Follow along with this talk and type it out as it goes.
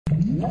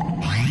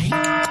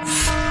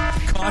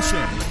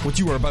Caution. What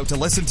you are about to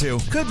listen to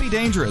could be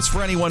dangerous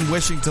for anyone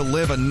wishing to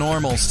live a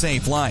normal,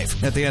 safe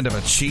life at the end of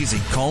a cheesy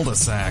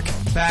cul-de-sac.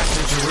 Back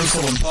to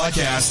Jerusalem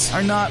podcasts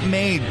are not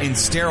made in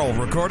sterile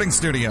recording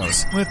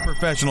studios with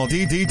professional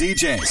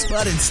DJs,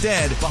 but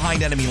instead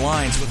behind enemy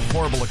lines with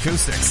horrible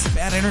acoustics,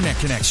 bad internet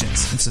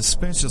connections, and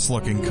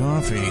suspicious-looking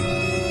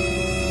coffee.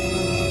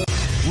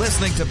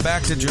 Listening to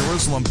Back to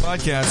Jerusalem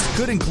podcast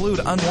could include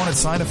unwanted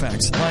side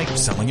effects like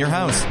selling your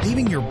house,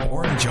 leaving your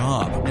boring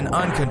job, and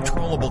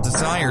uncontrollable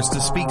desires to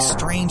speak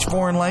strange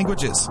foreign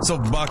languages. So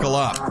buckle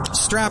up,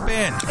 strap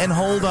in, and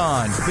hold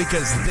on,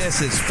 because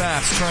this is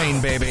Fast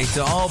Train, baby,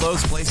 to all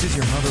those places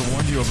your mother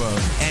warned you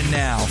about. And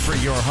now for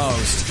your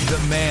host, the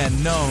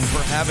man known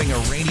for having a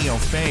radio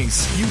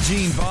face,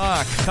 Eugene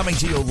Bach, coming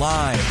to you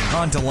live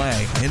on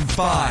delay in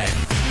 5,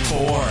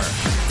 4,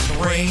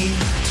 3,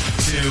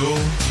 2,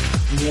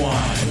 1.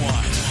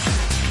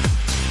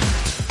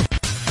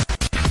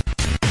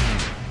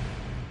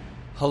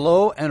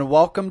 Hello and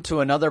welcome to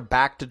another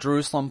Back to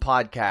Jerusalem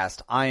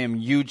podcast. I am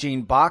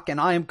Eugene Bach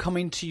and I am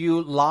coming to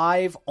you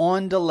live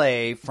on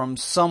delay from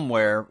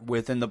somewhere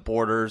within the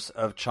borders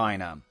of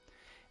China.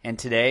 And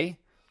today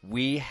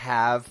we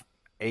have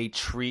a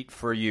treat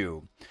for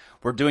you.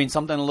 We're doing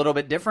something a little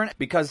bit different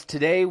because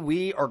today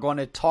we are going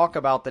to talk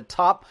about the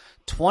top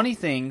 20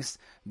 things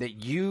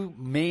that you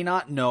may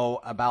not know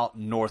about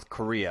North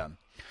Korea.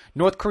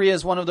 North Korea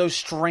is one of those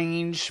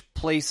strange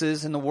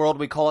places in the world.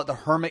 We call it the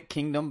Hermit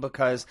Kingdom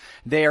because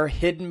they are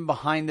hidden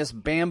behind this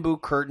bamboo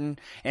curtain,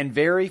 and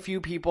very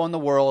few people in the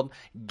world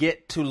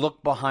get to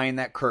look behind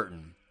that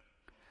curtain.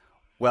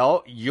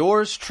 Well,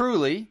 yours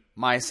truly,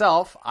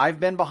 myself, I've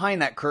been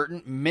behind that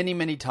curtain many,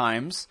 many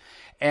times,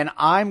 and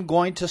I'm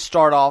going to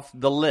start off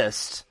the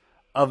list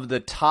of the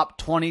top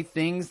 20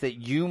 things that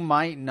you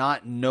might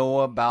not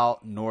know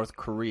about North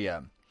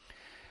Korea.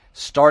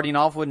 Starting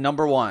off with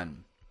number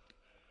 1.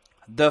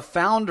 The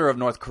founder of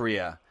North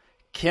Korea,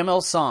 Kim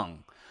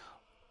Il-sung.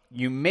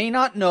 You may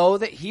not know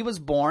that he was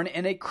born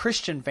in a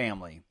Christian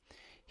family.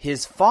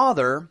 His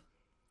father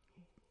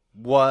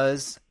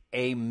was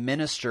a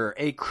minister,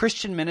 a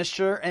Christian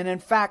minister, and in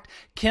fact,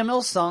 Kim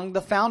Il-sung,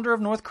 the founder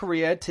of North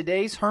Korea,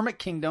 today's Hermit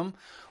Kingdom,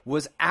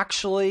 was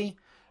actually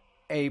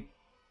a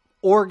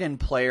organ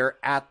player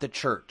at the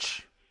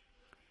church.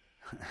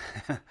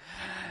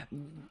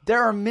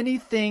 There are many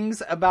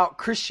things about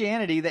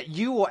Christianity that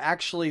you will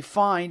actually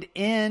find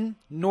in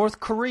North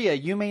Korea.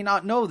 You may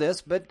not know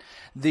this, but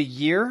the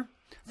year,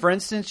 for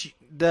instance,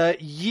 the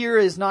year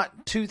is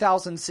not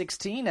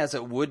 2016 as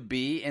it would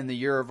be in the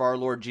year of our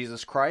Lord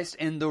Jesus Christ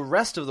in the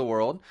rest of the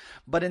world,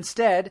 but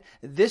instead,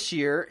 this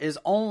year is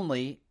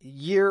only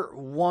year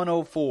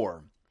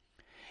 104.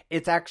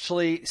 It's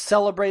actually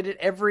celebrated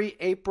every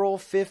April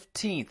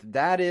 15th.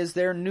 That is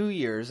their New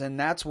Year's, and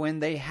that's when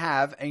they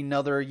have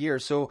another year.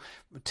 So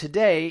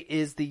today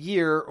is the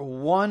year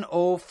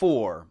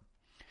 104,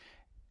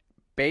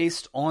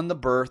 based on the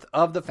birth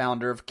of the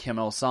founder of Kim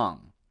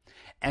Il-sung.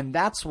 And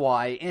that's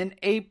why in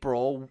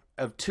April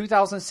of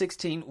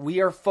 2016,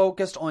 we are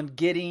focused on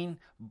getting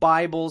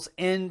Bibles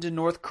into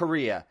North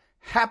Korea.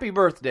 Happy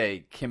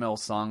birthday, Kim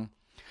Il-sung.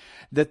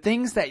 The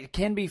things that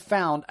can be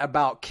found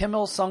about Kim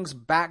Il-sung's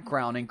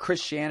background in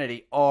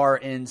Christianity are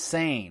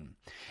insane.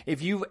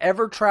 If you've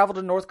ever traveled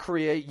to North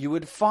Korea, you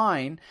would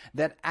find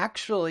that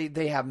actually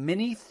they have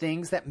many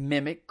things that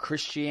mimic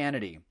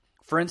Christianity.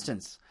 For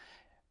instance,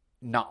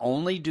 not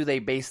only do they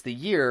base the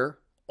year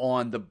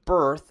on the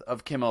birth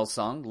of Kim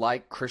Il-sung,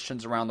 like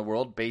Christians around the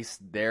world base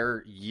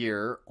their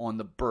year on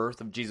the birth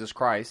of Jesus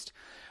Christ,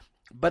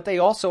 but they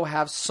also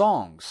have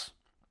songs.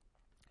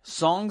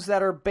 Songs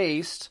that are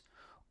based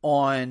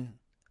on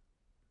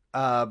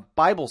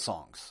Bible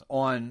songs,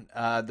 on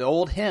the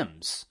old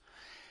hymns.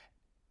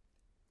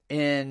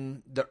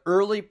 In the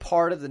early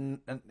part of the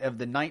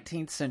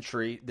 19th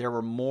century, there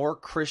were more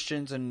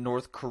Christians in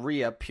North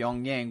Korea,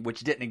 Pyongyang,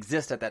 which didn't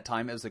exist at that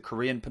time. It was the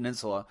Korean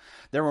Peninsula.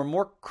 There were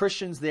more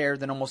Christians there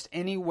than almost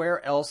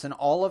anywhere else in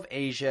all of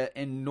Asia.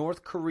 In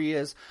North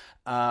Korea's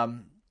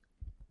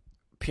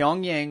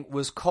Pyongyang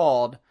was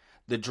called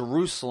the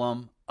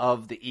Jerusalem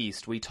of the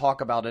East. We talk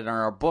about it in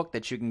our book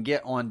that you can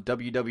get on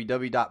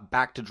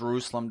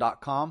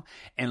www.backtojerusalem.com,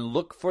 and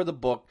look for the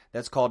book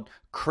that's called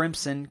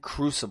Crimson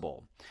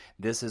Crucible.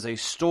 This is a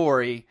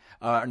story,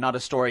 not a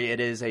story, it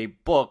is a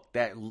book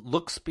that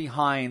looks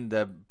behind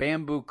the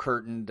bamboo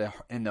curtain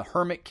in the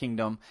Hermit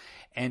Kingdom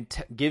and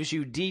gives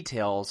you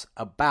details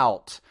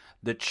about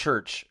the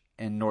church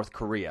in North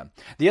Korea.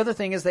 The other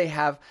thing is they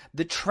have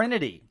the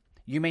Trinity.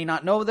 You may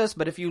not know this,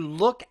 but if you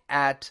look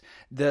at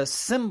the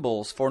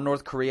symbols for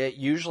North Korea, it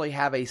usually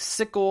have a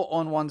sickle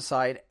on one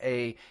side,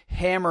 a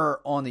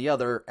hammer on the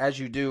other, as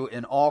you do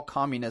in all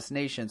communist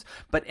nations.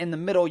 But in the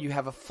middle, you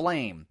have a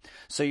flame.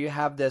 So you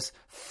have this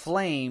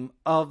flame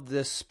of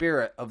the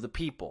spirit of the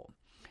people.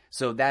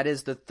 So that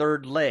is the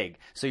third leg.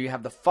 So you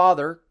have the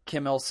father,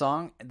 Kim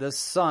Il-sung, the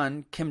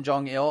son, Kim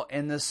Jong-il,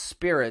 and the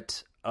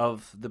spirit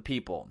of the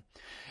people.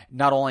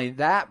 Not only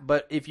that,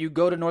 but if you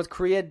go to North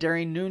Korea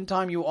during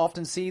noontime, you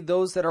often see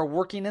those that are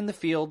working in the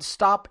field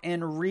stop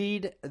and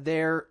read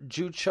their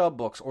Juche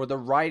books or the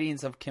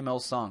writings of Kim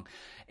Il-sung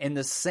in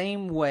the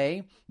same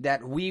way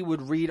that we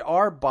would read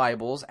our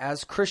Bibles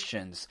as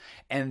Christians.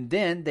 And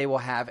then they will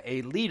have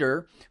a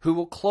leader who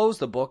will close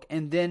the book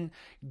and then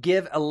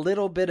give a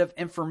little bit of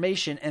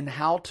information and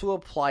how to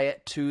apply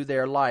it to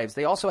their lives.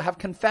 They also have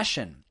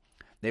confession.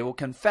 They will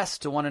confess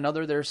to one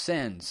another their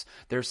sins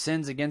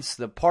against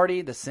the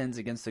party, the sins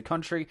against the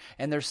country,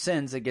 and their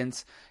sins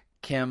against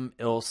Kim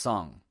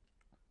Il-sung.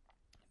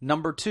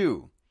 Number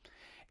 2,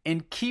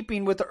 in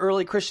keeping with the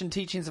early Christian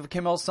teachings of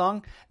Kim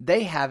Il-sung,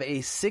 they have a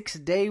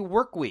 6-day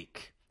work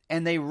week,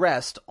 and they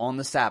rest on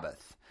the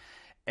Sabbath.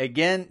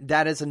 Again,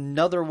 that is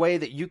another way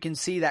that you can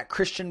see that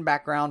Christian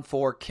background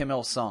for Kim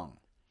Il-sung.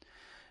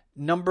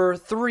 Number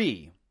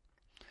 3,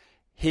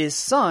 his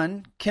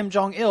son, Kim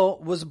Jong-il,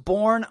 was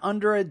born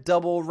under a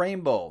double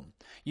rainbow.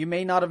 You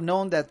may not have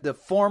known that the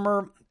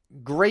former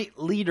great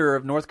leader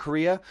of North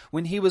Korea,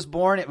 when he was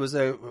born, it was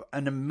an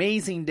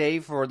amazing day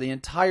for the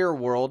entire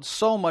world,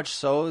 so much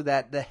so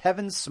that the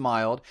heavens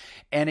smiled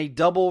and a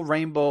double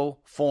rainbow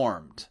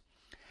formed.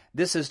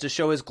 This is to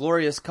show his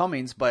glorious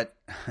comings, but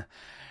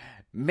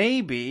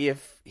maybe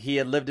if he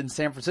had lived in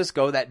San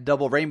Francisco, that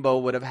double rainbow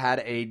would have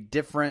had a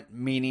different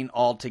meaning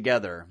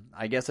altogether.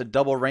 I guess a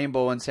double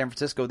rainbow in San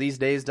Francisco these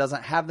days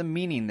doesn't have the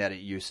meaning that it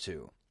used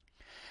to.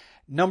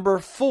 Number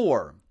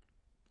 4,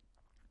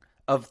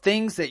 of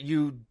things that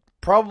you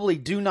probably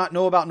do not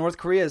know about North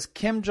Korea is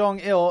Kim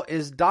Jong-il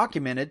is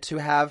documented to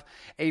have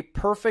a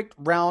perfect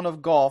round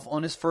of golf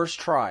on his first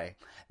try.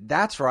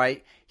 That's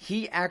right,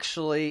 he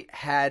actually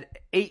had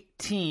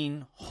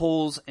 18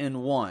 holes in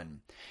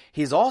one.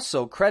 He's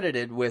also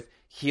credited with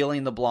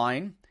healing the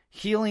blind,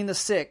 healing the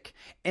sick,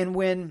 and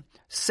when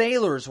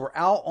sailors were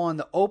out on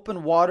the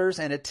open waters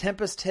and a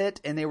tempest hit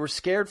and they were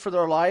scared for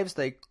their lives,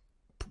 they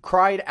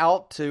cried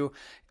out to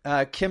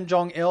Kim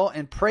Jong-il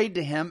and prayed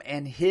to him,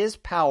 and his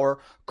power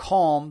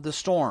calmed the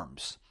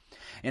storms.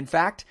 In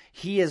fact,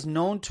 he is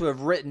known to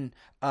have written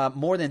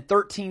more than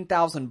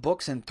 13,000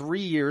 books in 3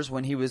 years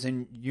when he was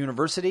in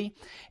university,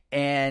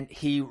 and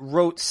he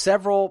wrote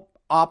several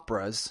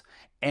operas,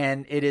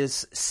 and it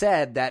is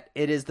said that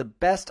it is the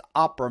best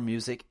opera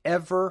music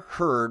ever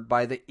heard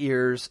by the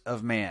ears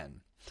of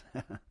man.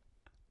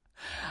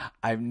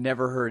 I've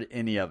never heard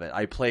any of it.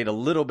 I played a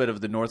little bit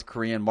of the North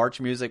Korean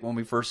march music when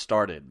we first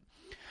started.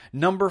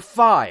 Number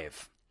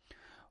 5,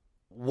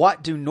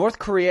 what do North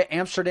Korea,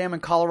 Amsterdam,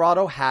 and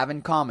Colorado have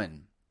in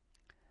common?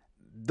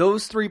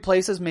 Those 3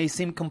 places may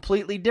seem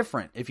completely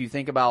different if you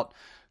think about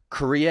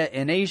Korea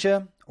in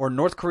Asia, or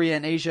North Korea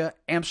in Asia,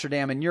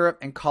 Amsterdam in Europe,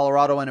 and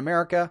Colorado in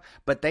America,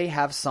 but they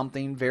have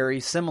something very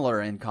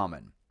similar in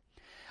common.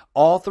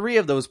 All 3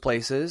 of those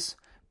places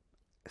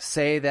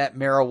say that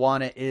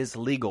marijuana is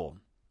legal.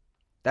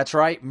 That's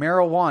right,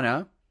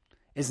 marijuana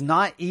is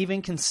not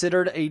even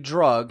considered a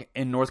drug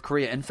in North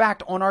Korea. In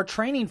fact, on our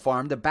training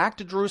farm, the Back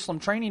to Jerusalem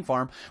training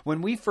farm,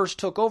 when we first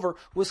took over,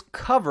 was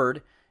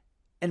covered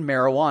in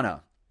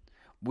marijuana.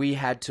 We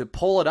had to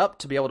pull it up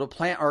to be able to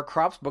plant our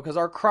crops because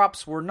our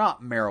crops were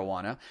not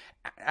marijuana.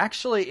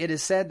 Actually, it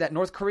is said that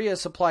North Korea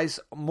supplies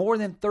more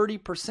than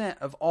 30%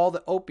 of all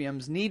the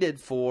opiums needed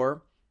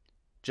for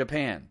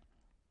Japan.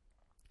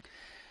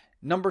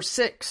 Number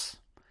 6,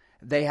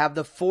 they have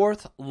the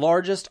 4th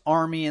largest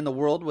army in the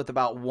world with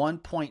about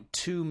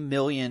 1.2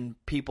 million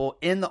people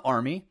in the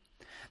army.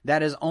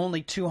 That is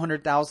only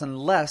 200,000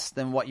 less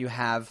than what you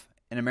have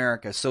in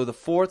America. So the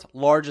 4th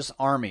largest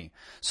army.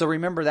 So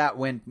remember that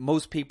when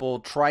most people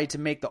try to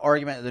make the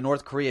argument that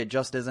North Korea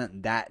just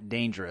isn't that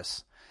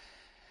dangerous.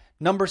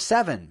 Number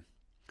 7,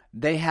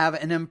 they have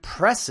an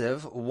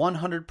impressive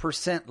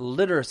 100%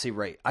 literacy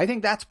rate. I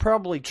think that's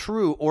probably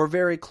true or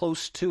very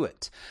close to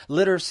it.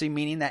 Literacy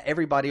meaning that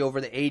everybody over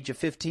the age of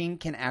 15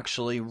 can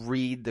actually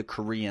read the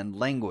Korean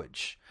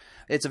language.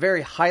 It's a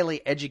very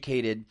highly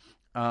educated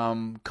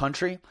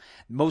country.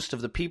 Most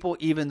of the people,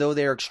 even though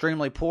they are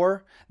extremely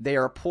poor, they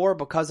are poor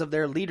because of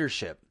their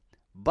leadership.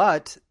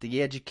 But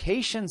the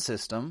education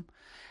system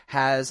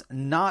has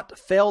not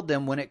failed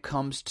them when it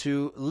comes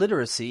to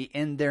literacy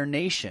in their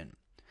nation.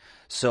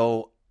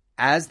 So,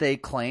 as they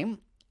claim,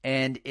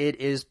 and it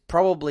is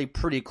probably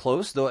pretty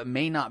close, though it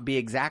may not be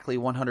exactly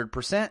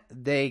 100%,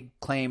 they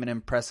claim an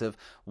impressive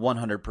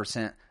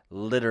 100%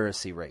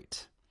 literacy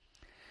rate.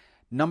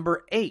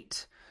 Number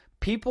 8,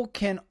 people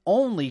can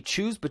only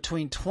choose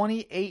between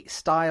 28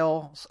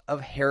 styles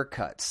of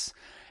haircuts.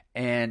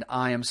 And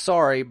I am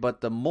sorry,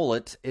 but the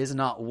mullet is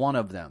not one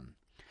of them.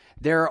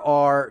 There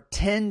are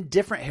 10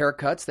 different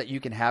haircuts that you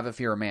can have if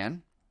you're a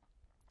man,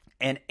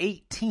 and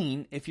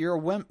 18 if you're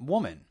a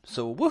woman.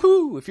 So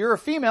woohoo! If you're a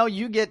female,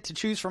 you get to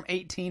choose from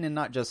 18 and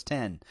not just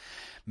 10.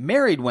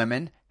 Married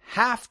women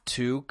have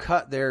to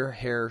cut their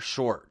hair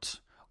short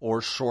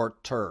or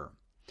shorter.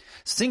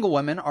 Single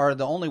women are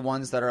the only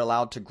ones that are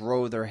allowed to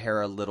grow their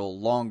hair a little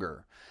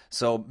longer.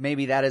 So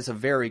maybe that is a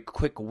very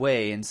quick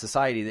way in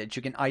society that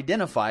you can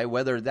identify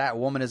whether that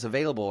woman is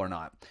available or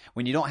not.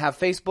 When you don't have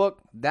Facebook,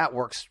 that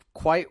works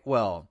quite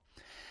well.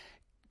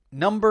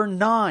 Number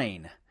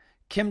 9.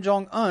 Kim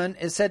Jong-un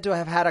is said to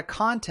have had a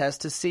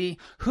contest to see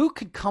who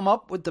could come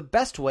up with the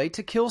best way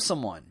to kill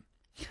someone.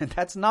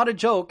 That's not a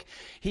joke.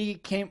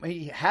 He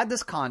had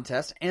this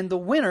contest, and the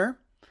winner,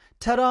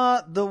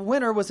 ta-da, the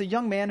winner was a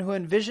young man who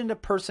envisioned a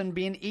person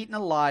being eaten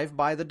alive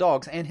by the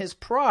dogs. And his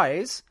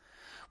prize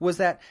was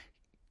that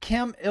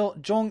Kim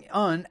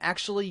Jong-un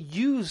actually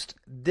used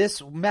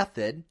this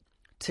method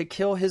to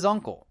kill his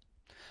uncle.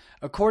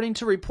 According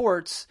to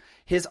reports,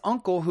 his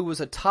uncle, who was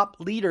a top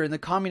leader in the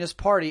Communist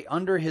Party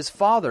under his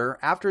father,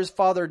 after his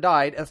father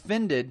died,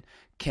 offended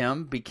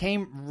Kim,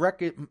 became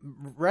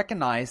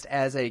recognized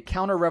as a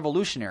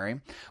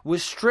counter-revolutionary,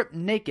 was stripped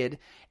naked,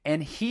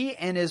 and he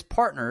and his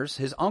partners,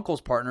 his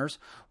uncle's partners,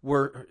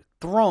 were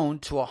thrown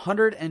to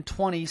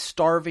 120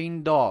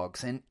 starving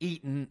dogs and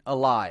eaten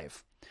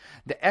alive.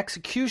 The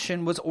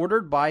execution was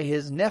ordered by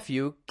his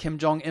nephew, Kim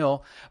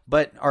Jong-un,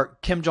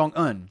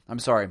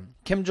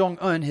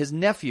 his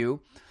nephew.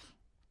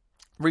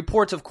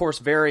 Reports, of course,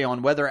 vary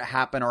on whether it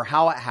happened or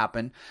how it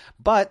happened,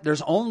 but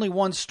there's only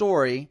one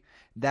story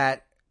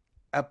that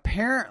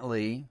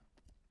apparently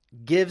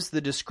gives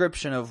the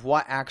description of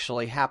what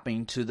actually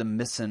happened to the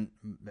missing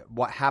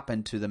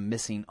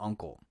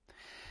uncle.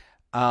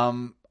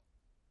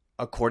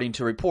 According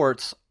to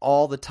reports,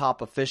 all the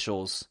top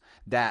officials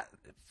that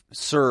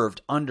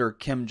served under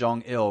Kim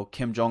Jong-il,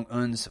 Kim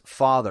Jong-un's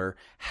father,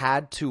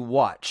 had to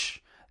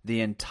watch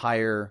the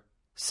entire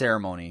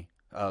ceremony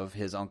of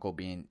his uncle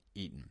being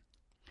eaten.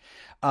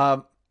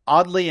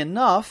 Oddly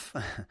enough,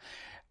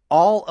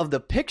 all of the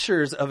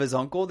pictures of his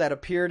uncle that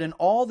appeared in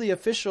all the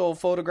official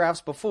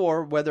photographs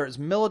before, whether it's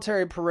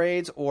military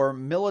parades or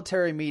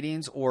military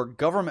meetings or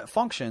government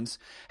functions,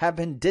 have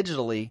been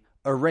digitally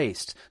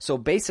erased. So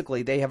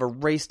basically, they have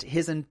erased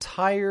his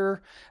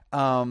entire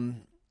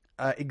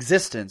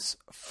existence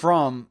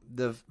from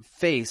the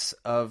face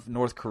of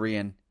North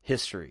Korean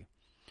history.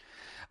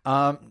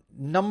 What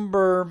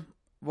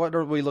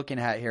are we looking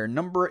at here?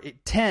 Number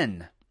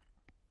 10.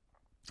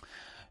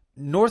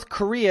 North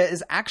Korea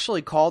is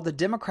actually called the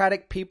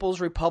Democratic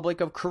People's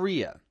Republic of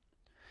Korea.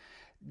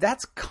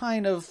 That's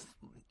kind of,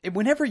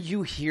 whenever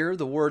you hear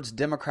the words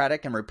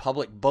democratic and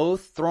republic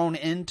both thrown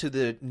into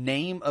the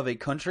name of a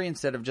country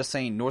instead of just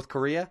saying North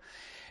Korea,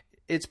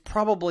 it's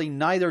probably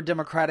neither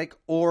democratic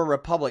or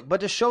republic.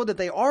 But to show that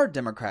they are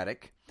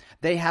democratic,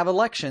 they have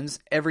elections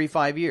every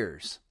 5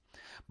 years.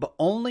 But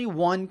only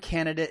one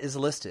candidate is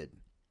listed.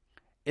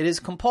 It is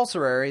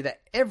compulsory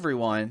that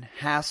everyone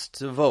has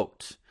to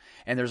vote.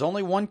 And there's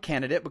only one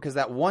candidate because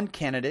that one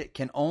candidate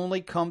can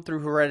only come through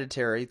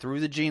hereditary, through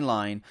the gene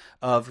line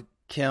of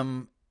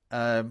Kim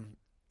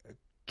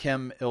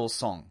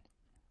Il-sung.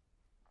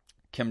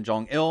 Kim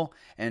Jong-il,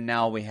 and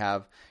now we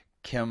have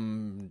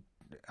Kim...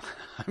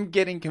 I'm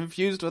getting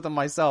confused with them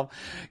myself.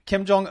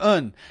 Kim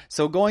Jong-un.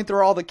 So going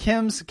through all the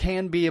Kims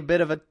can be a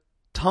bit of a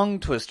tongue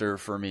twister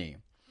for me.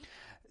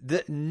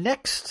 The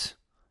next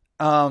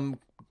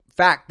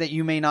fact that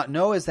you may not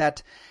know is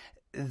that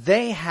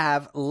they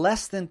have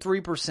less than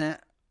 3%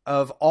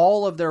 of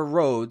all of their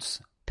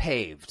roads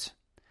paved.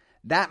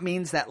 That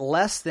means that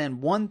less than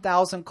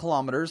 1,000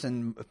 kilometers,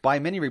 and by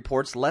many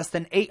reports, less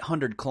than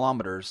 800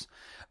 kilometers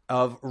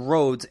of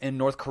roads in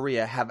North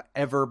Korea have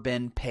ever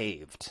been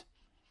paved.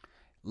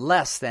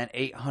 Less than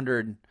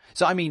 800.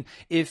 So, I mean,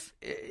 if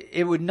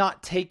it would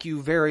not take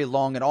you very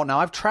long at all. Now,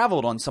 I've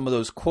traveled on some of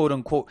those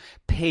quote-unquote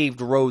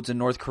paved roads in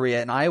North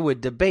Korea, and I would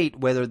debate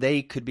whether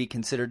they could be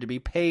considered to be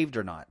paved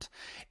or not.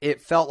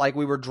 It felt like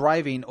we were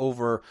driving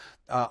over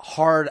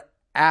hard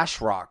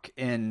ash rock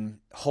in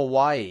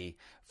Hawaii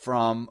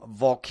from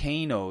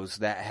volcanoes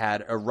that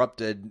had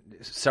erupted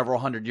several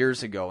hundred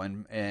years ago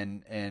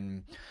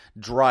and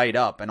dried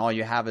up, and all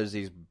you have is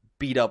these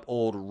beat up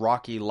old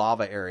rocky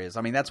lava areas.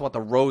 I mean, that's what the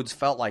roads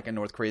felt like in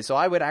North Korea. So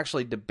I would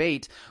actually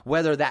debate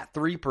whether that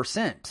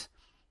 3%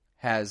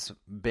 has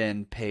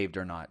been paved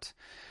or not.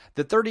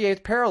 The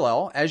 38th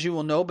parallel, as you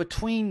will know,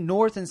 between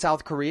North and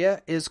South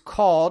Korea is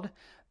called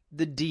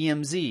the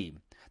DMZ.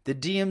 The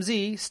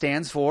DMZ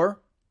stands for,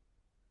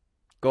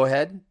 go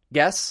ahead,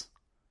 guess.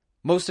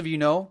 Most of you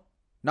know.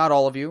 Not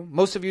all of you.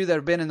 Most of you that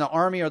have been in the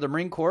Army or the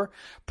Marine Corps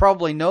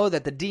probably know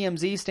that the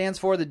DMZ stands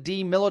for the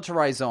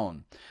Demilitarized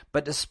Zone.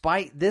 But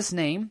despite this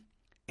name,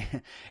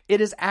 it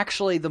is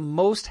actually the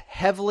most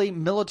heavily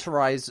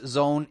militarized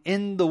zone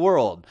in the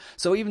world.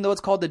 So even though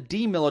it's called the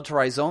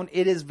Demilitarized Zone,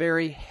 it is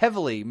very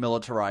heavily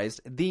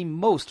militarized, the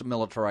most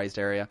militarized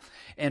area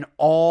in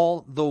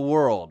all the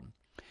world.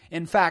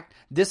 In fact,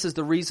 this is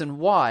the reason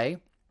why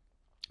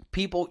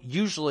people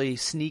usually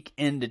sneak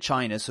into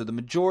China. So the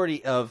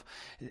majority of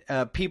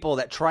people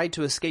that try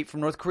to escape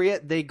from North Korea,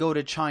 they go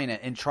to China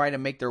and try to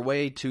make their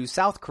way to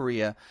South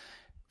Korea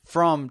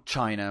from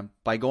China.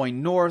 By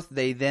going north,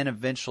 they then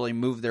eventually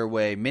move their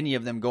way. Many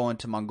of them go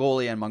into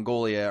Mongolia, and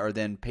Mongolia are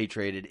then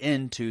patriated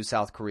into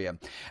South Korea.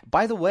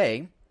 By the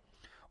way,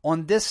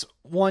 on this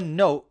one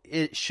note,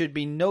 it should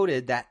be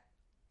noted that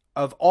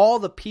of all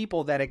the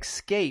people that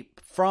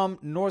escape from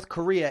North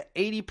Korea,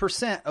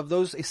 80% of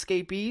those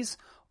escapees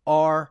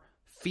are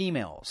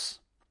females.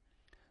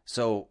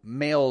 So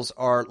males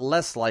are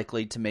less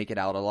likely to make it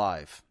out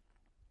alive.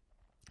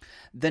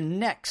 The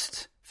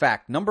next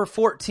fact, number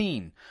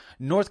 14,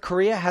 North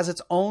Korea has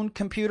its own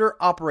computer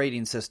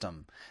operating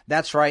system.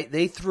 That's right,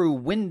 they threw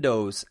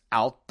Windows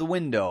out the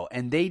window,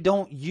 and they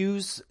don't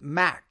use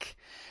Mac.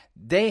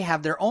 They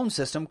have their own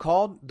system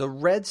called the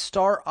Red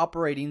Star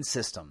operating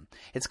system.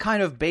 It's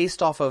kind of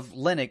based off of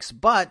Linux,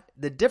 but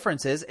the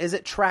difference is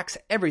it tracks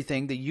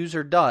everything the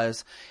user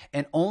does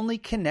and only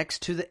connects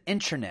to the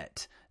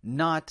internet,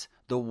 not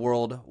the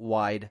World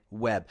Wide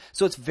Web.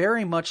 So it's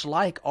very much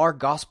like our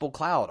Gospel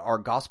Cloud. Our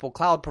Gospel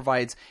Cloud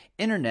provides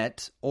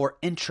internet or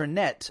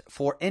intranet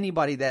for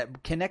anybody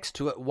that connects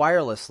to it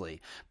wirelessly.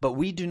 But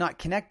we do not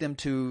connect them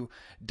to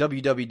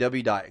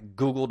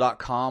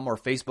www.google.com or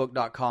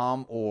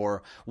facebook.com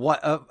or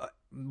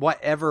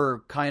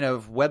whatever kind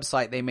of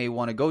website they may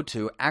want to go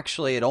to.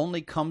 Actually, it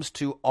only comes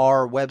to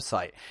our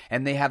website.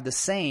 And they have the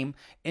same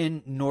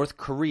in North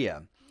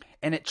Korea.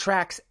 And it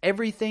tracks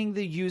everything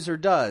the user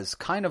does,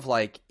 kind of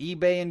like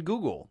eBay and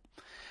Google.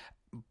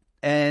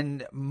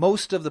 And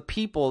most of the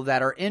people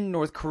that are in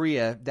North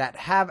Korea that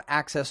have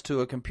access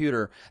to a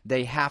computer,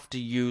 they have to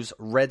use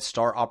Red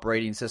Star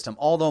operating system,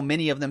 although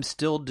many of them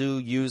still do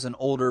use an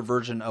older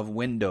version of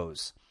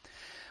Windows.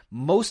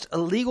 Most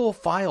illegal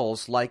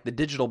files, like the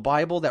digital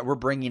Bible that we're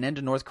bringing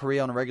into North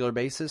Korea on a regular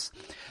basis,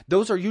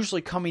 those are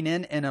usually coming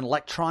in an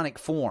electronic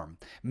form.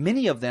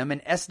 Many of them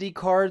in SD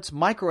cards,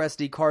 micro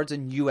SD cards,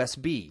 and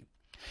USB.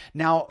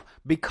 Now,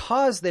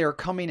 because they are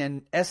coming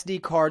in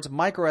SD cards,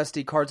 micro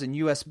SD cards, and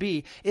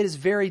USB, it is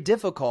very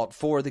difficult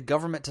for the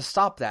government to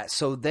stop that.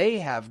 So they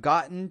have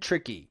gotten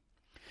tricky.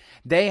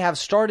 They have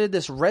started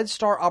this Red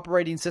Star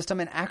operating system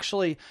and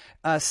actually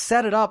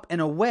set it up in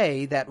a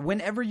way that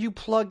whenever you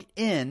plug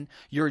in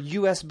your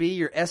USB,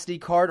 your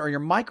SD card, or your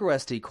micro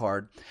SD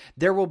card,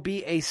 there will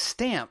be a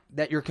stamp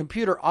that your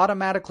computer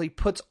automatically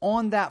puts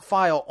on that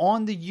file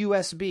on the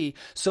USB,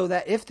 so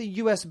that if the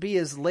USB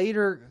is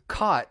later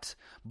caught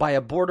by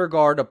a border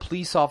guard, a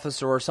police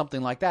officer, or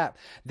something like that,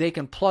 they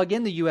can plug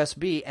in the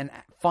USB and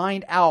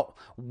find out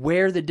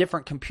where the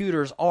different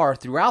computers are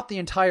throughout the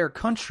entire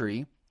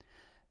country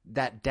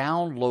that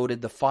downloaded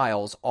the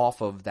files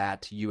off of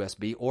that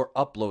USB or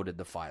uploaded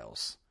the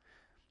files.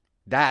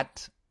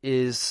 That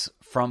is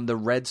from the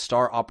Red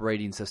Star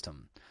operating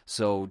system.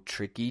 So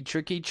tricky,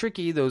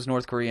 those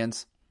North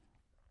Koreans.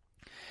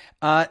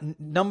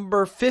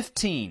 Number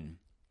 15,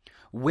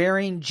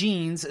 wearing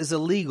jeans is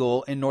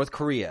illegal in North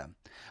Korea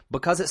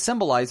because it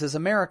symbolizes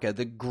America,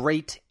 the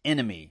great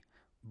enemy.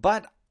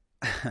 But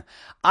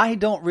I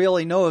don't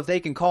really know if they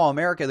can call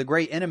America the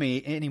great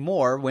enemy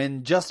anymore,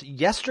 when just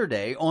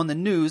yesterday on the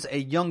news, a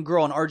young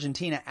girl in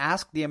Argentina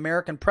asked the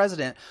American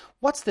president,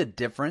 what's the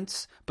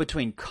difference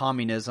between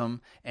communism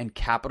and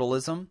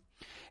capitalism?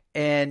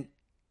 And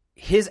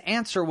his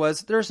answer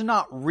was, there's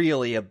not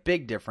really a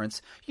big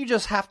difference. You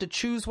just have to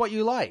choose what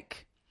you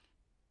like.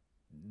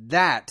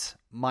 That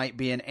might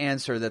be an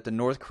answer that the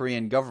North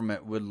Korean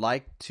government would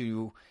like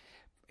to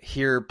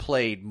hear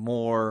played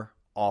more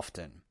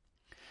often.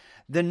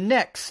 The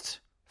next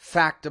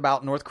fact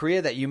about North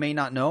Korea that you may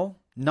not know,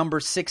 number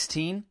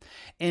 16.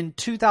 In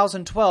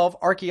 2012,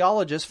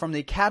 archaeologists from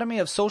the Academy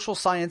of Social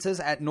Sciences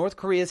at North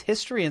Korea's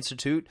History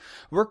Institute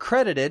were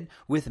credited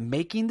with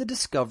making the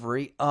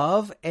discovery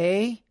of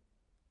a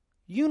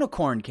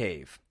unicorn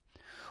cave,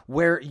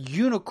 where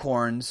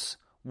unicorns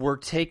were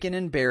taken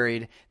and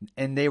buried,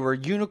 and they were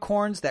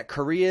unicorns that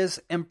Korea's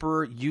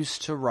emperor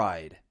used to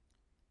ride.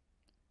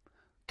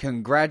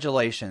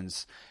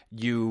 Congratulations,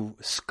 you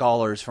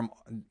scholars from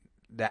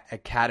the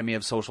Academy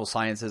of Social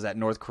Sciences at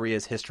North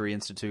Korea's History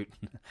Institute.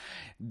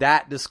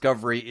 That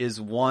discovery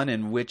is one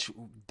in which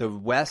the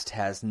West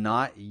has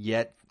not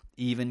yet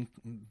even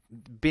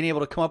been able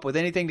to come up with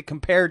anything to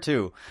compare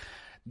to.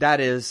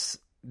 That is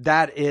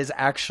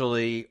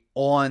actually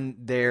on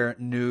their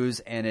news,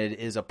 and it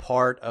is a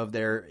part of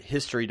their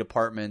history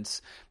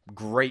department's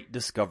great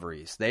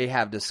discoveries. They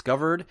have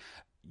discovered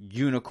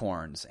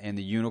unicorns and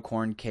the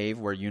unicorn cave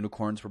where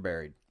unicorns were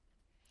buried.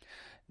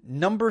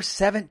 Number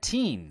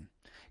 17.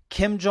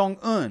 Kim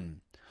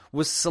Jong-un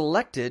was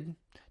selected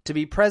to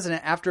be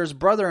president after his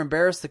brother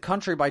embarrassed the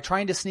country by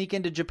trying to sneak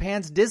into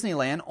Japan's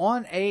Disneyland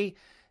on a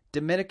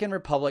Dominican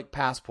Republic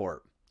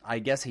passport. I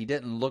guess he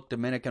didn't look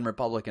Dominican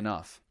Republic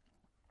enough.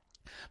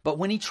 But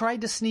when he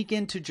tried to sneak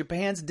into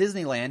Japan's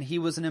Disneyland, he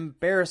was an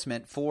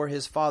embarrassment for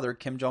his father,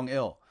 Kim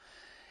Jong-il.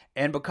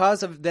 And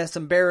because of this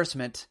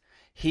embarrassment,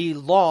 he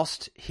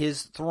lost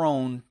his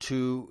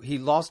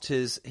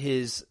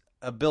his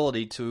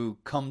ability to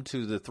come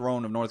to the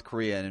throne of North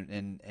Korea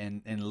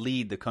and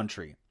lead the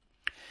country.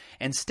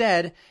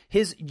 Instead,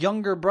 his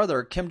younger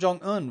brother, Kim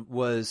Jong-un,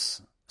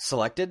 was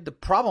selected. The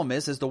problem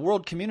is the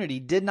world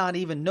community did not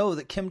even know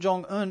that Kim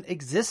Jong-un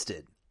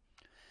existed.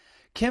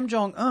 Kim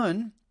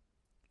Jong-un,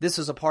 this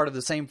is a part of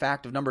the same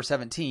fact of number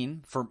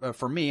 17.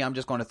 For me, I'm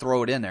just going to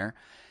throw it in there.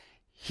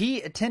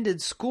 He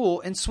attended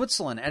school in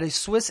Switzerland at a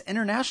Swiss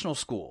international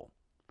school.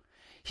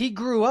 He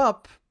grew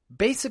up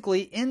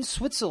basically in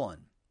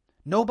Switzerland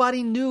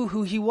Nobody knew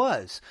who he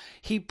was.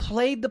 He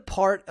played the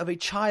part of a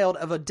child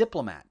of a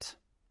diplomat.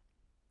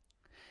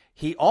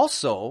 He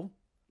also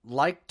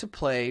liked to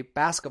play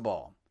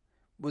basketball,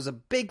 was a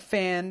big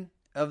fan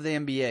of the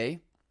NBA,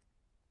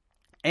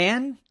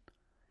 and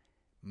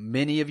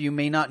many of you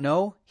may not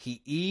know,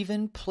 he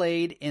even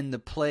played in the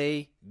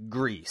play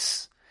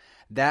Grease.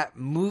 That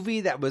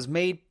movie that was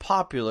made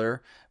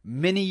popular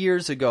many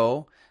years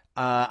ago.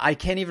 I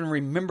can't even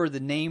remember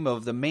the name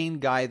of the main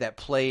guy that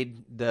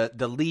played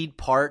the lead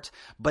part,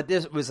 but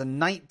this was a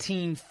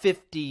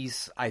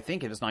 1950s, I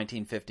think it was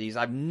 1950s.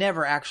 I've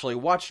never actually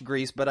watched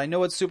Grease, but I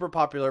know it's super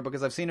popular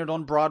because I've seen it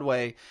on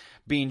Broadway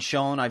being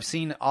shown. I've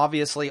seen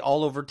obviously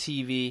all over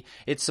TV.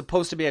 It's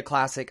supposed to be a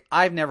classic.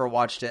 I've never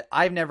watched it.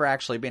 I've never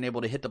actually been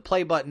able to hit the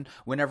play button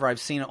whenever I've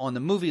seen it on the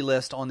movie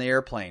list on the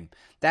airplane.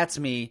 That's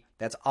me.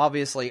 That's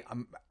obviously,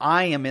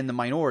 I am in the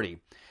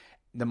minority.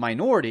 The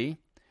minority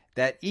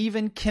that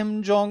even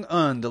Kim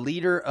Jong-un, the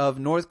leader of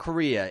North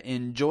Korea,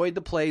 enjoyed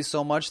the play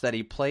so much that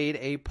he played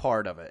a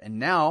part of it. And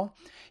now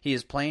he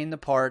is playing the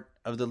part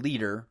of the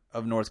leader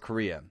of North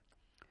Korea.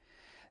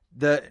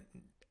 The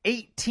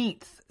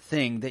 18th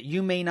thing that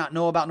you may not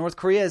know about North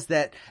Korea is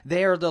that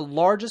they are the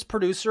largest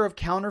producer of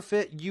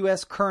counterfeit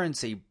U.S.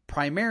 currency,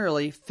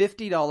 primarily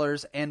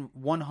 $50 and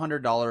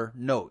 $100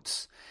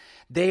 notes.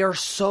 They are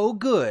so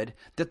good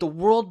that the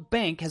World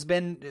Bank has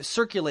been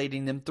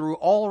circulating them through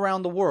all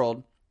around the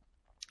world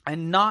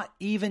and not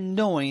even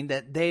knowing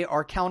that they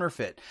are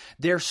counterfeit.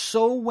 They're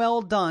so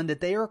well done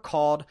that they are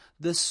called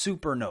the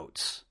super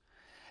notes.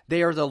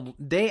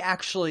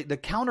 The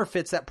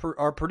counterfeits that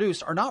are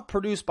produced are not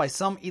produced by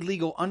some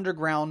illegal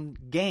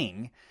underground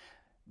gang.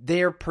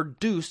 They are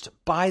produced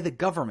by the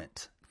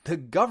government. The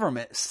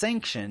government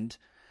sanctioned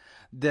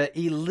the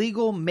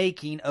illegal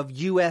making of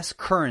U.S.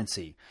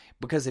 currency,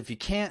 because if you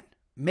can't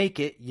make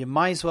it, you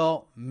might as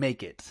well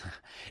make it.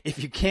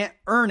 If you can't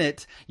earn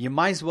it, you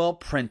might as well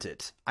print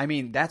it. I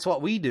mean, that's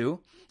what we do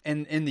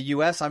in the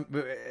U.S.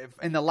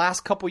 In the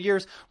last couple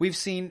years, we've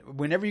seen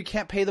whenever you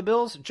can't pay the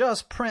bills,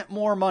 just print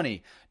more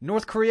money.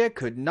 North Korea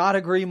could not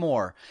agree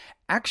more.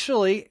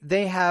 Actually,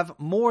 they have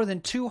more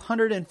than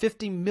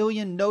 250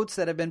 million notes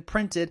that have been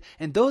printed,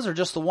 and those are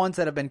just the ones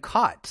that have been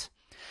caught.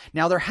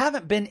 Now, there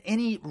haven't been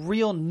any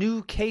real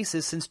new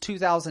cases since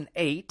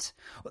 2008.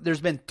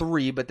 There's been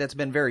 3, but that's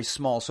been very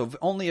small. So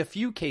only a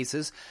few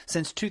cases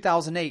since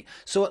 2008.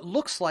 So it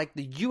looks like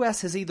the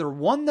U.S. has either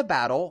won the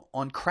battle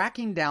on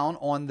cracking down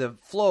on the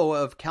flow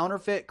of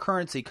counterfeit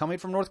currency coming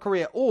from North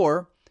Korea,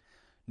 or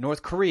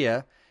North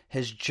Korea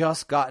has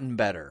just gotten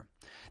better.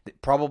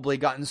 Probably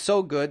gotten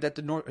so good that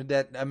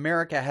that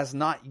America has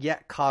not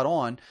yet caught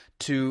on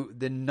to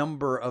the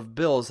number of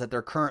bills that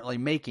they're currently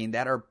making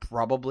that are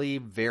probably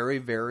very,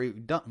 very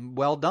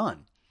well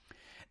done.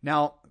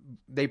 Now,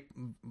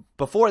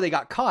 before they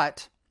got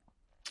caught,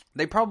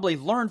 they probably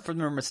learned from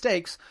their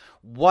mistakes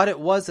what it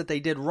was that they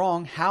did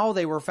wrong, how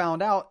they were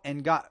found out,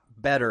 and got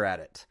better at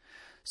it.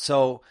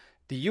 So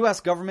the U.S.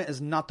 government is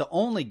not the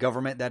only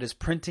government that is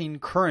printing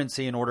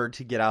currency in order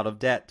to get out of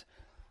debt.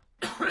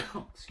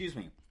 Excuse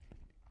me.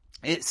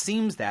 It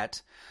seems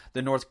that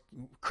the North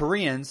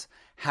Koreans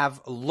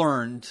have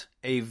learned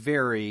a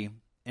very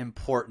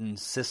important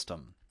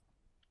system.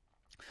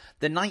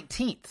 The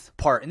 19th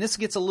part, and this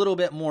gets a little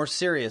bit more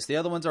serious. The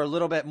other ones are a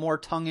little bit more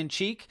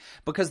tongue-in-cheek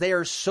because they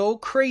are so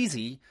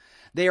crazy.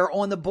 They are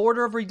on the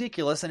border of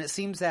ridiculous, and it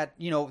seems that,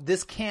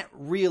 this can't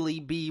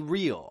really be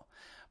real.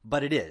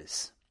 But it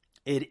is.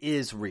 It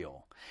is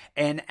real.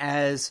 And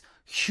as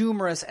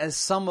humorous as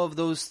some of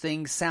those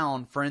things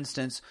sound, for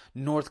instance,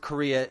 North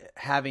Korea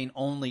having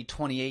only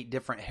 28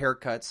 different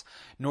haircuts,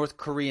 North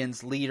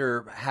Korean's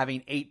leader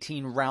having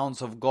 18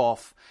 rounds of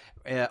golf,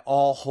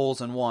 all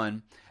holes in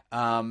one,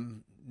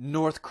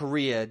 North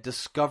Korea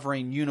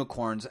discovering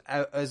unicorns,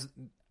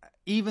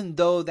 even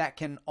though that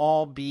can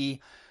all be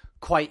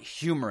quite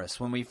humorous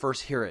when we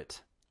first hear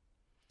it,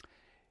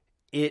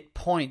 it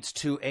points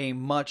to a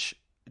much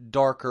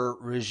darker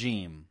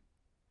regime.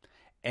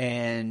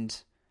 And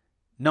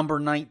number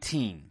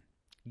 19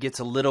 gets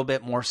a little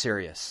bit more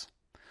serious.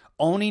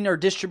 Owning or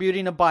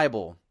distributing a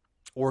Bible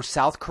or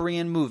South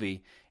Korean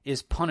movie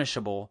is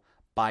punishable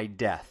by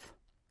death.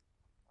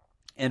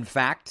 In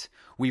fact,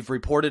 we've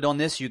reported on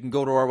this. You can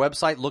go to our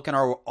website, look in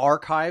our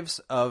archives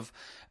of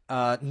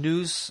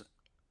news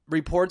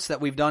reports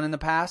that we've done in the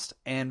past,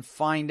 and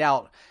find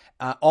out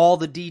all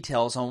the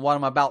details on what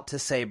I'm about to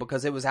say,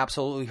 because it was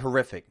absolutely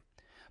horrific.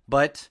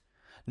 But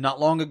not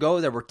long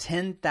ago, there were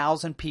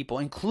 10,000 people,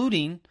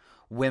 including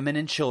women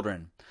and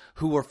children,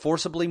 who were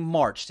forcibly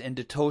marched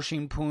into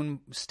Toshinpun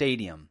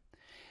Stadium,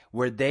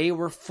 where they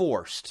were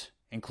forced,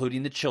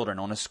 including the children,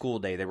 on a school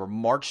day. They were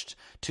marched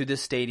to the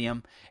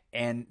stadium,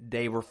 and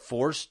they were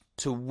forced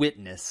to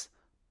witness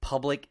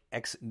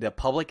the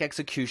public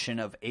execution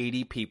of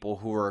 80 people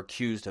who were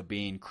accused of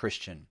being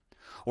Christian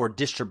or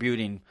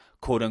distributing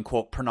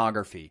quote-unquote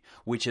pornography,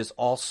 which is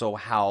also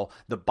how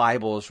the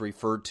Bible is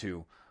referred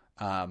to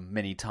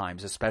many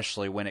times,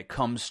 especially when it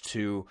comes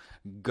to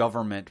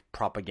government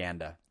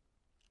propaganda.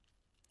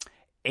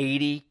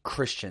 80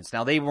 Christians.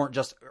 Now, they weren't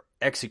just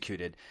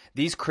executed.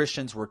 These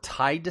Christians were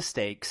tied to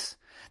stakes.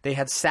 They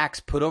had sacks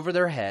put over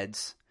their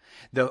heads.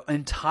 The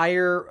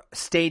entire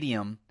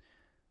stadium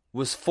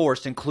was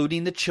forced,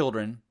 including the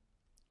children.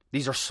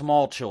 These are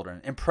small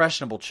children,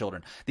 impressionable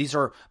children. These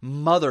are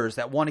mothers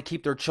that want to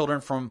keep their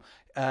children from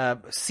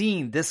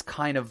seeing this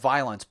kind of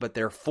violence, but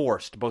they're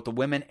forced. Both the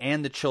women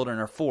and the children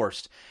are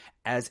forced,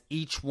 as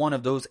each one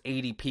of those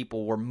 80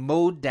 people were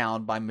mowed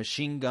down by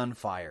machine gun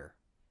fire.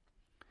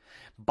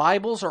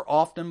 Bibles are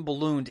often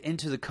ballooned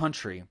into the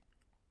country.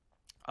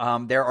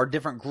 There are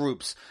different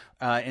groups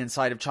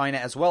inside of China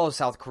as well as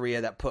South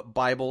Korea that put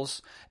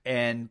Bibles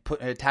and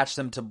attach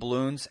them to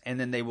balloons, and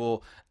then they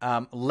will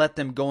let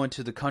them go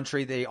into the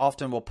country. They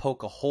often will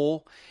poke a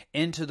hole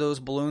into those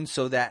balloons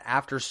so that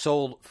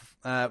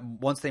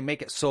once they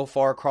make it so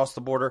far across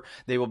the border,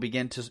 they will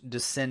begin to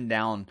descend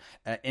down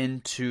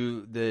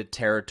into the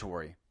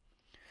territory.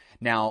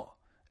 Now,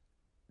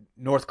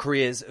 North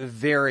Korea is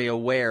very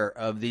aware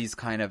of these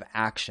kind of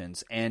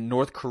actions, and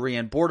North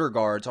Korean border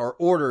guards are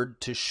ordered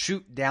to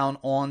shoot down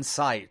on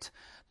sight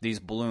these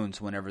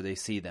balloons whenever they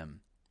see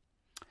them.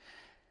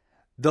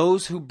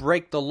 Those who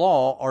break the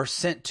law are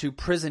sent to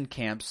prison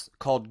camps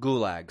called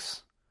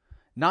gulags.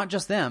 Not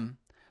just them,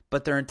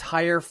 but their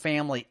entire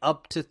family,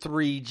 up to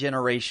 3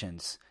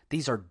 generations.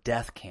 These are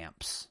death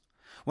camps.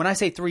 When I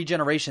say 3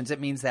 generations, it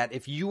means that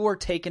if you are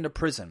taken to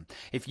prison,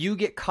 if you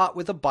get caught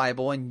with a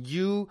Bible and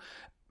you,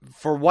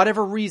 for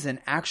whatever reason,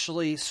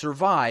 actually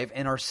survive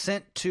and are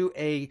sent to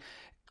a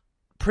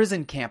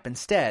prison camp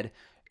instead,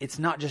 it's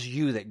not just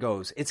you that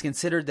goes. It's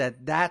considered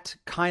that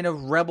kind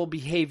of rebel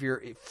behavior,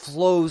 it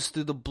flows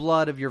through the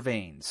blood of your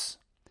veins.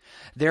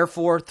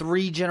 Therefore,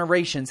 3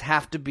 generations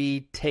have to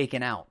be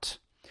taken out.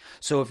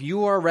 So if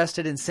you are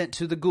arrested and sent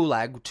to the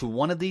gulag, to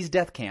one of these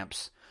death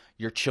camps,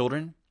 your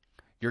children,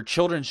 your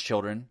children's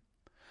children,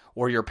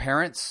 or your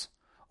parents,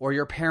 or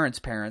your parents'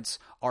 parents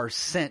are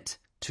sent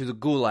to the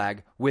gulag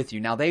with you.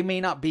 Now, they may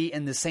not be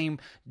in the same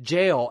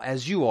jail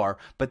as you are,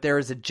 but there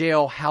is a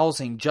jail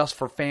housing just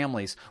for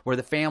families where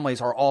the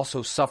families are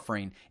also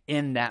suffering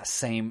in that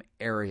same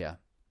area.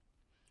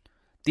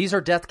 These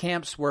are death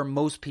camps where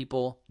most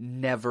people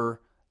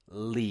never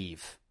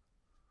leave.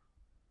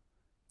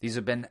 These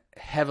have been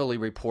heavily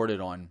reported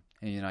on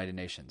in the United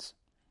Nations.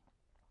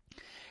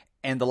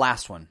 And the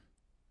last one.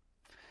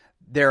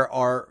 There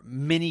are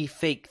many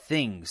fake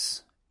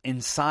things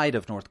inside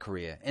of North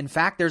Korea. In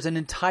fact, there's an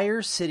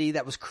entire city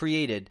that was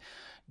created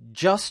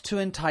just to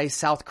entice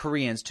South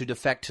Koreans to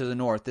defect to the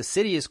north. The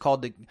city is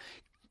called the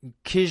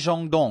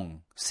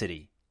Kijongdong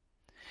city.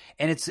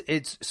 And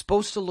it's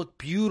supposed to look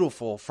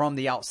beautiful from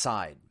the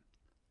outside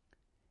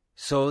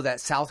so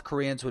that South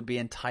Koreans would be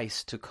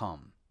enticed to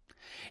come.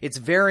 It's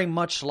very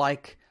much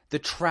like the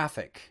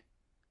traffic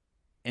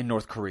in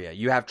North Korea.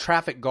 You have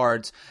traffic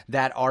guards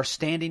that are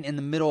standing in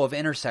the middle of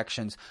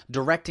intersections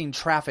directing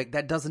traffic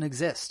that doesn't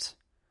exist.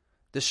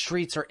 The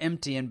streets are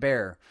empty and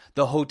bare.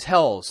 The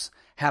hotels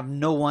have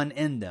no one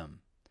in them.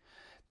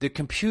 The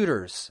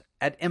computers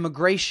at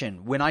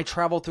immigration, when I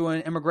travel through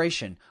an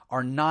immigration,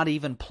 are not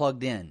even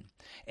plugged in.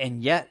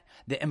 And yet,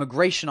 the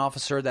immigration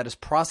officer that is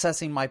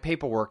processing my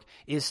paperwork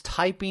is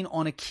typing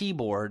on a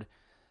keyboard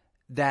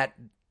that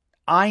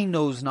I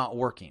know is not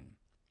working.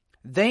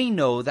 They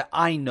know that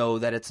I know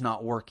that it's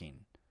not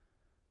working.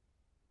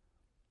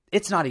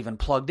 It's not even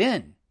plugged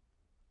in.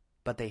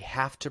 But they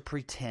have to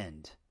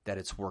pretend that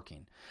it's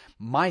working.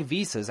 My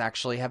visas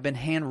actually have been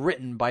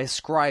handwritten by a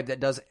scribe that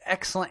does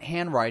excellent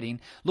handwriting,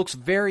 looks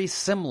very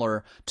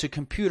similar to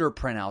computer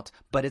printout,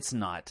 but it's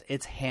not.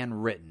 It's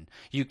handwritten.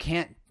 You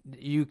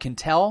can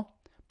tell,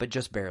 but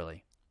just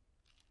barely.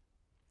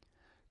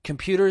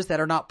 Computers that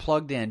are not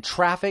plugged in,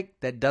 traffic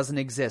that doesn't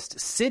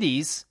exist,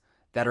 cities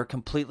that are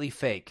completely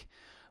fake,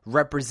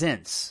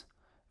 represents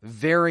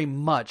very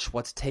much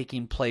what's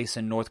taking place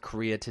in North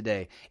Korea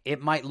today.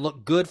 It might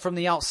look good from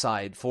the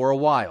outside for a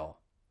while,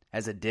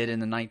 as it did in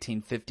the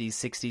 1950s,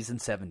 60s, and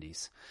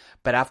 70s.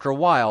 But after a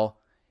while,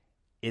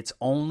 it's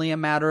only a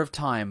matter of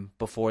time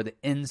before the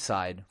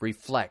outside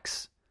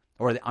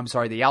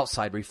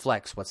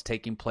reflects what's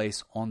taking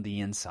place on the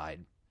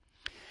inside.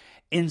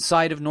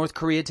 Inside of North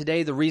Korea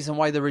today, the reason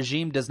why the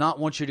regime does not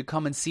want you to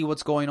come and see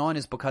what's going on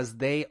is because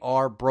they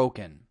are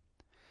broken.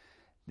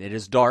 It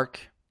is dark.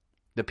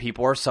 The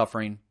people are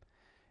suffering.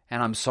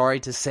 And I'm sorry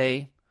to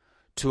say,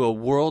 to a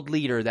world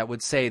leader that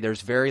would say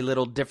there's very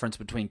little difference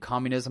between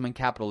communism and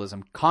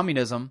capitalism,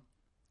 communism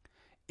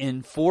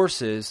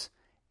enforces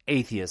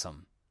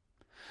atheism.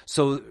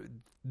 So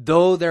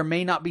though there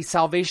may not be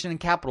salvation in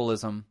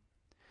capitalism,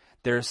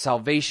 there's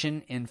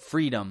salvation in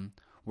freedom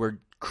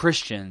where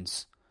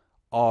Christians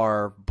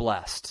are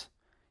blessed.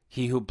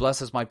 He who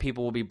blesses my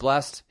people will be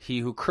blessed. He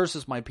who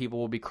curses my people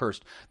will be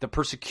cursed. The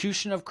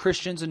persecution of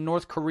Christians in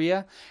North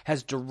Korea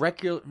has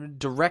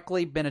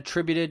directly been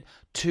attributed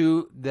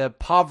to the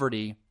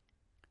poverty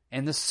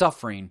and the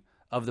suffering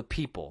of the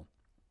people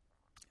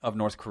of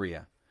North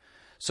Korea.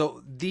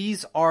 So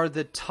these are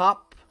the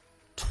top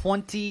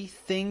 20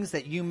 things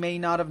that you may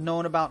not have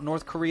known about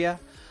North Korea.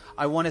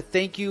 I want to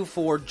thank you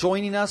for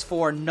joining us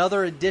for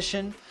another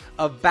edition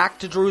of Back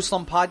to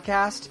Jerusalem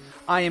podcast.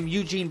 I am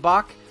Eugene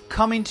Bach,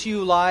 coming to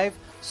you live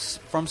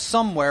from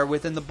somewhere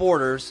within the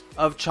borders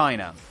of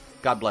China.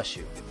 God bless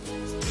you.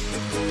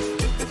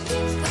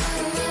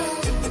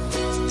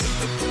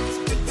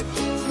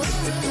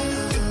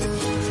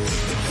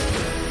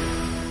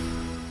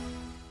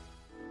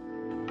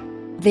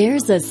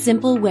 There's a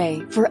simple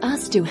way for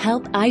us to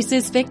help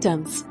ISIS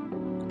victims.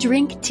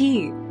 Drink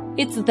tea.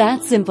 It's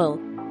that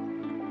simple.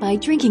 By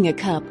drinking a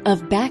cup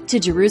of Back to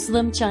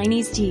Jerusalem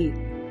Chinese tea,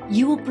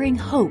 you will bring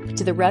hope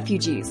to the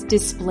refugees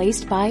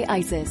displaced by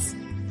ISIS.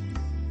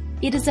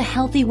 It is a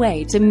healthy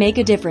way to make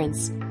a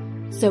difference.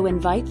 So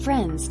invite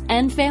friends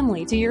and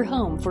family to your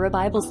home for a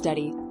Bible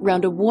study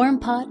round a warm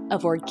pot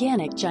of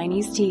organic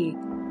Chinese tea.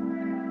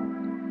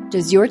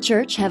 Does your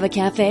church have a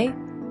cafe?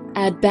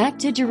 Add Back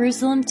to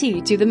Jerusalem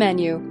tea to the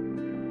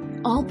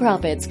menu. All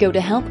profits go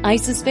to help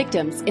ISIS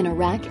victims in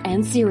Iraq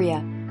and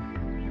Syria.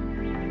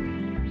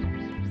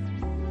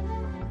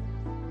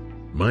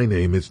 My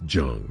name is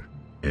Jung,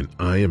 and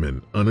I am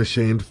an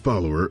unashamed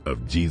follower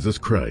of Jesus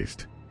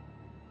Christ.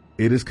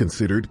 It is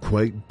considered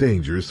quite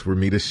dangerous for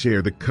me to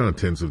share the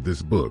contents of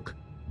this book,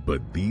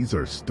 but these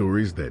are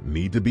stories that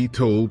need to be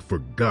told for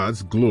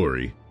God's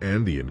glory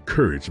and the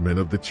encouragement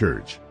of the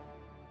church.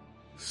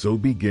 So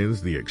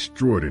begins the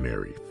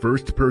extraordinary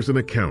first-person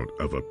account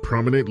of a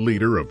prominent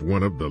leader of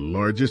one of the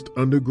largest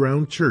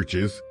underground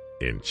churches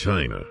in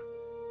China.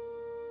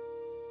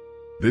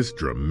 This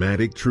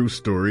dramatic true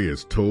story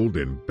is told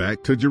in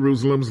Back to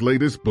Jerusalem's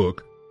latest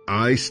book,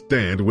 I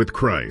Stand with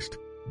Christ,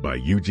 by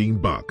Eugene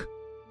Bach.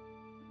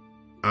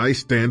 I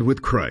Stand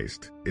with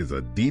Christ is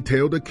a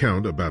detailed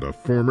account about a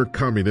former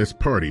Communist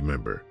Party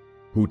member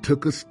who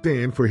took a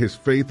stand for his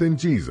faith in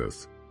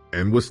Jesus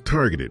and was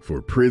targeted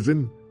for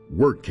prison,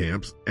 work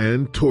camps,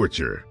 and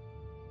torture.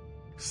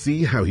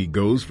 See how he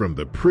goes from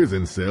the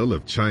prison cell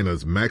of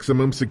China's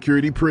maximum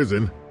security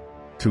prison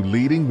to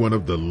leading one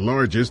of the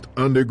largest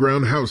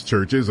underground house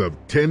churches of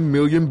 10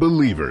 million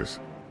believers.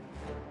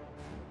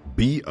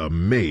 Be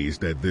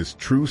amazed at this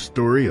true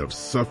story of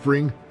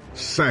suffering,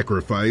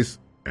 sacrifice,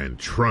 and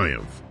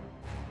triumph.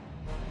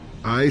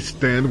 I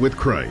Stand with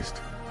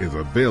Christ is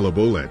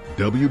available at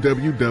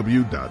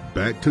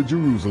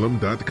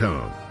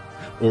www.backtojerusalem.com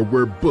or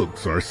where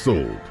books are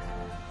sold.